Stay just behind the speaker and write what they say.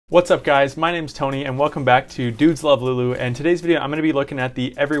What's up guys, my name's Tony and welcome back to Dudes Love Lulu, and today's video I'm going to be looking at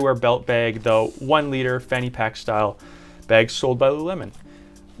the Everywhere Belt Bag, the 1 liter fanny pack style bag sold by Lululemon.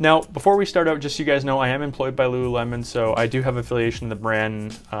 Now before we start out, just so you guys know, I am employed by Lululemon, so I do have affiliation in the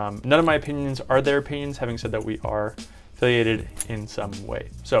brand. None of my opinions are their opinions, having said that we are affiliated in some way.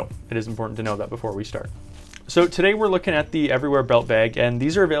 So it is important to know that before we start. So today we're looking at the Everywhere Belt Bag, and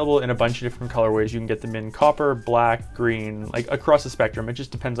these are available in a bunch of different colorways. You can get them in copper, black, green, like across the spectrum. It just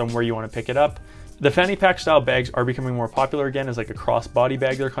depends on where you want to pick it up. The fanny pack style bags are becoming more popular again as like a cross-body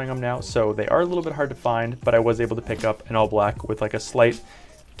bag they're calling them now, so they are a little bit hard to find, but I was able to pick up an all black with like a slight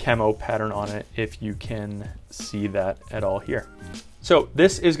camo pattern on it, if you can see that at all here. So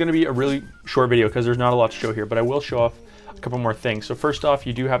this is going to be a really short video because there's not a lot to show here, but I will show off a couple more things. So first off,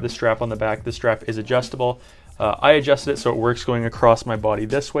 you do have the strap on the back. The strap is adjustable. I adjusted it so it works going across my body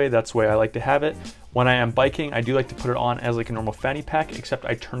this way. That's the way I like to have it. When I am biking, I do like to put it on as like a normal fanny pack, except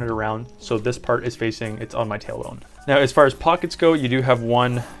I turn it around so this part is facing, it's on my tailbone. Now as far as pockets go, you do have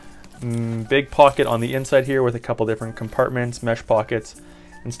one big pocket on the inside here with a couple different compartments, mesh pockets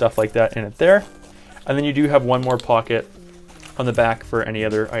and stuff like that in it there. And then you do have one more pocket on the back for any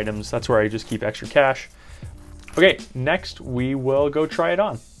other items. That's where I just keep extra cash. Okay, next we will go try it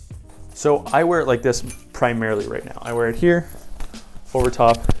on. So I wear it like this primarily right now. I wear it here, over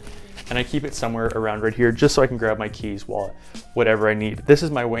top, and I keep it somewhere around right here just so I can grab my keys, wallet, whatever I need. This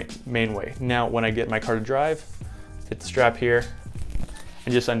is my main way. Now when I get in my car to drive, hit the strap here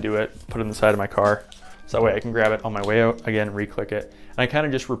and just undo it, put it on the side of my car. So that way I can grab it on my way out, again, re-click it. And I kind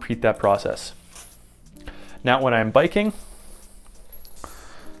of just repeat that process. Now when I'm biking,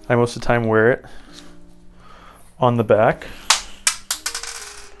 I most of the time wear it on the back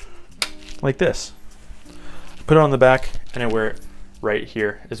like this. Put it on the back and I wear it right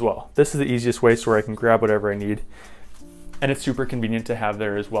here as well. This is the easiest way so where I can grab whatever I need. And it's super convenient to have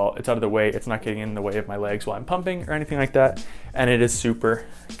there as well. It's out of the way, it's not getting in the way of my legs while I'm pumping or anything like that. And it is super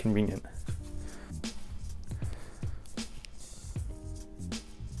convenient.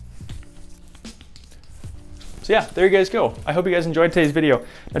 So yeah, there you guys go. I hope you guys enjoyed today's video.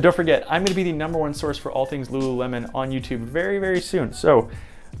 Now don't forget, I'm gonna be the #1 source for all things Lululemon on YouTube very, very soon. So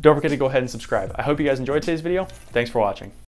don't forget to go ahead and subscribe. I hope you guys enjoyed today's video. Thanks for watching.